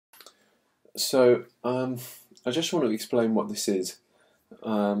I just want to explain what this is.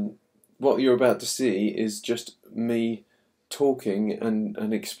 What you're about to see is just me talking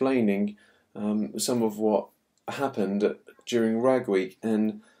and explaining some of what happened during RAGweek,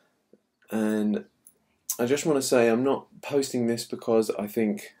 and I just want to say I'm not posting this because I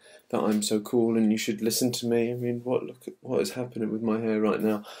think that I'm so cool and you should listen to me. I mean, look at what is happening with my hair right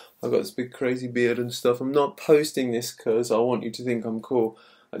now. I've got this big crazy beard and stuff. I'm not posting this because I want you to think I'm cool.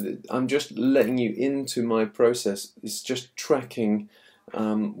 I'm just letting you into my process. It's just tracking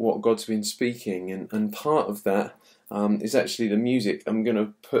what God's been speaking, and part of that is actually the music. I'm going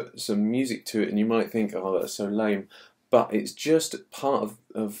to put some music to it, and you might think, oh, that's so lame. But it's just part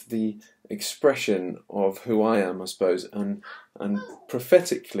of the expression of who I am, I suppose. And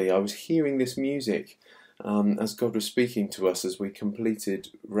prophetically, I was hearing this music as God was speaking to us as we completed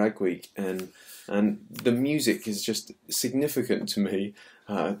RAGweek, and the music is just significant to me.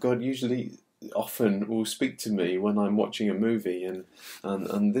 God often will speak to me when I'm watching a movie,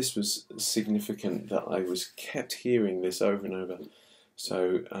 and this was significant that I was kept hearing this over and over.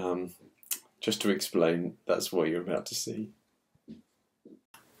 So just to explain, that's what you're about to see.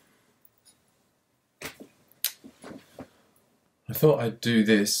 I thought I'd do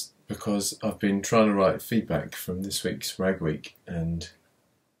this because I've been trying to write feedback from this week's RAGweek, and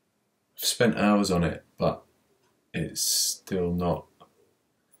I've spent hours on it, but it's still not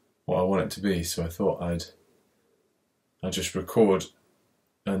what I want it to be. So I thought I'd just record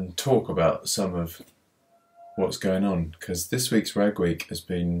and talk about some of what's going on, because this week's RAGweek has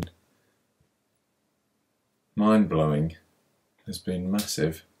been mind-blowing, has been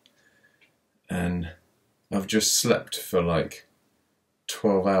massive, and I've just slept for like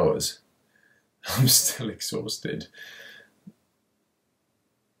 12 hours. I'm still exhausted.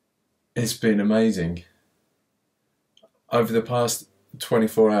 It's been amazing. Over the past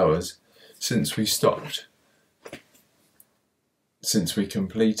 24 hours, since we stopped, since we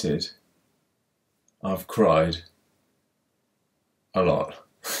completed, I've cried a lot.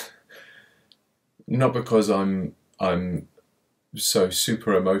 Not because I'm so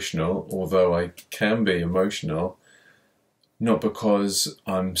super emotional, although I can be emotional. Not because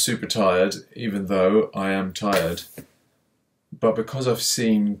I'm super tired, even though I am tired. But because I've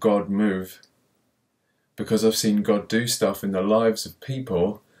seen God move. Because I've seen God do stuff in the lives of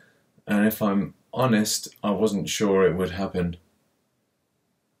people, and if I'm honest, I wasn't sure it would happen.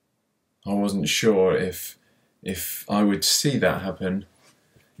 I wasn't sure if I would see that happen,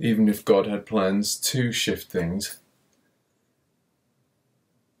 even if God had plans to shift things.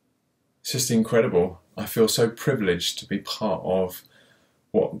 It's just incredible. I feel so privileged to be part of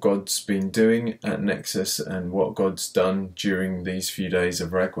what God's been doing at Nexus and what God's done during these few days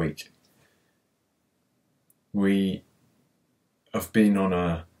of RAGweek. We have been on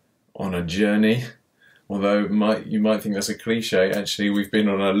a journey, although you might think that's a cliche. Actually, we've been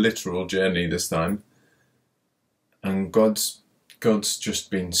on a literal journey this time, and God's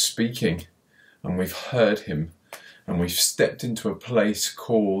just been speaking, and we've heard Him, and we've stepped into a place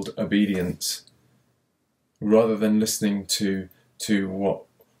called obedience, rather than listening to what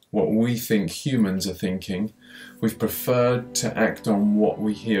we think humans are thinking. We've preferred to act on what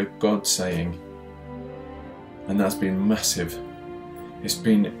we hear God saying. And that's been massive. It's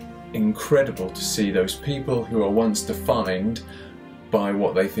been incredible to see those people who are once defined by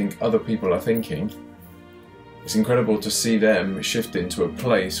what they think other people are thinking. It's incredible to see them shift into a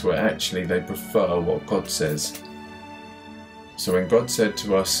place where actually they prefer what God says. So when God said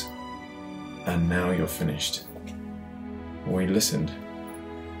to us, "And now you're finished," we listened.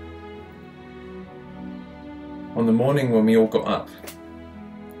 On the morning when we all got up,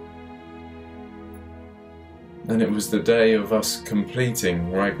 and it was the day of us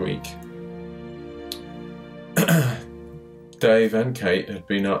completing RAGweek, Dave and Kate had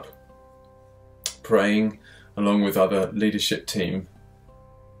been up praying along with other leadership team.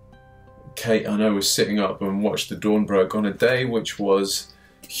 Kate, I know, was sitting up and watched the dawn broke on a day which was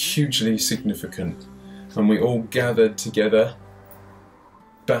hugely significant, and we all gathered together,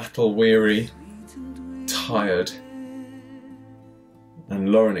 battle weary, tired,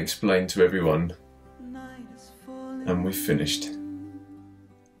 and Lauren explained to everyone, and we finished.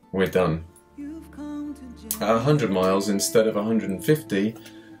 We're done. At 100 miles instead of 150,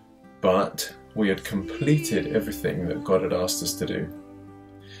 but we had completed everything that God had asked us to do.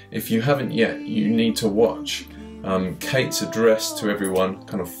 If you haven't yet, you need to watch Kate's address to everyone,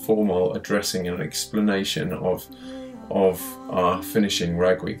 kind of formal addressing and explanation of our finishing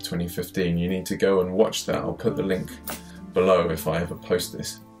RAGweek 2015. You need to go and watch that. I'll put the link below if I ever post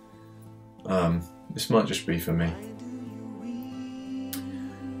this. This might just be for me.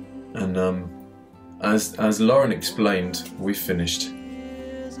 And as Lauren explained, we finished.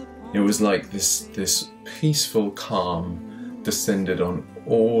 It was like this peaceful calm descended on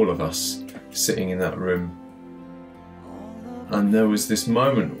all of us sitting in that room. And there was this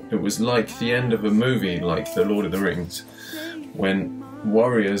moment, it was like the end of a movie like The Lord of the Rings, when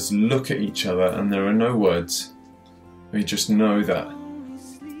warriors look at each other and there are no words. We just know that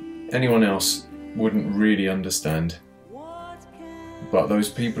anyone else wouldn't really understand. But those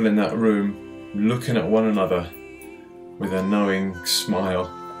people in that room looking at one another with a knowing smile.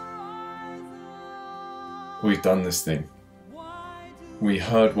 We've done this thing. We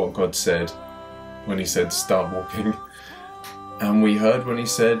heard what God said when He said start walking, and we heard when He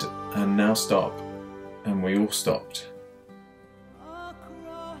said and now stop, and we all stopped.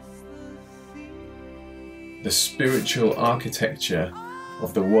 The spiritual architecture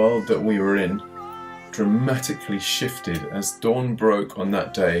of the world that we were in dramatically shifted as dawn broke on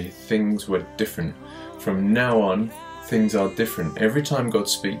that day. Things were different. From now on, things are different. Every time God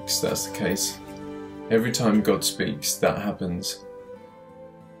speaks, that's the case. Every time God speaks, that happens.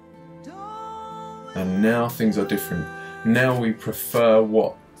 And now things are different. Now we prefer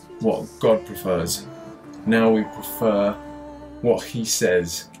what God prefers. Now we prefer what He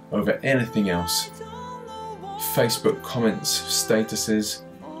says over anything else. Facebook comments, statuses,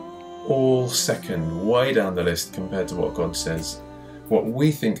 all second, way down the list compared to what God says. What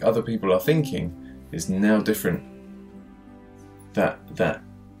we think other people are thinking is now different. That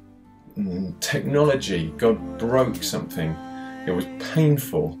technology, God broke something. It was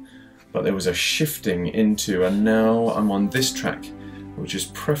painful, but there was a shifting into, and now I'm on this track, which is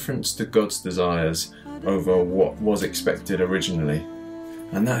preference to God's desires over what was expected originally.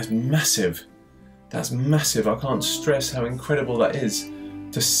 And that is massive. That's massive. I can't stress how incredible that is,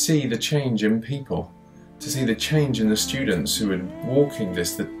 to see the change in people, to see the change in the students who are walking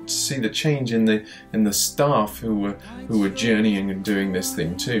this, to see the change in the staff who were journeying and doing this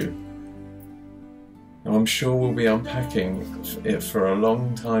thing too. Now, I'm sure we'll be unpacking it for a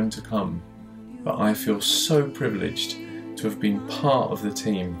long time to come, but I feel so privileged to have been part of the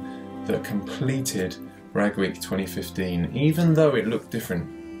team that completed RAGweek 2015, even though it looked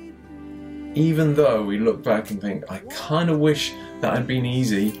different. Even though we look back and think, I kind of wish that had been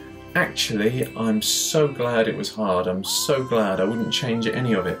easy, actually I'm so glad it was hard. I'm so glad. I wouldn't change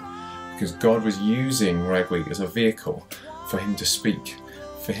any of it, because God was using RAGweek as a vehicle for Him to speak,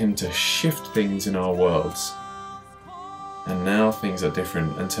 for Him to shift things in our worlds. And now things are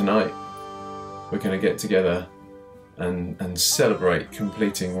different, and tonight we're going to get together and celebrate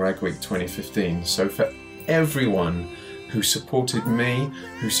completing RAGweek 2015. So for everyone who supported me,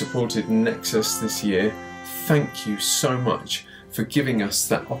 who supported Nexus this year, thank you so much for giving us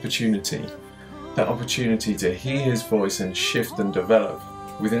that opportunity to hear His voice and shift and develop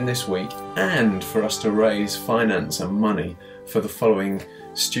within this week, and for us to raise finance and money for the following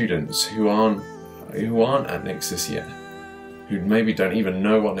students who aren't at Nexus yet, who maybe don't even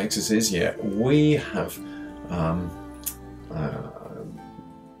know what Nexus is yet. We have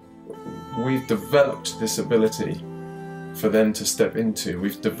we've developed this ability for them to step into.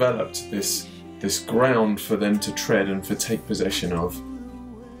 We've developed this ground for them to tread and for take possession of.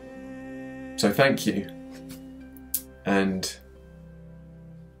 So thank you, and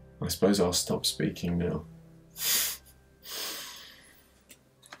I suppose I'll stop speaking now.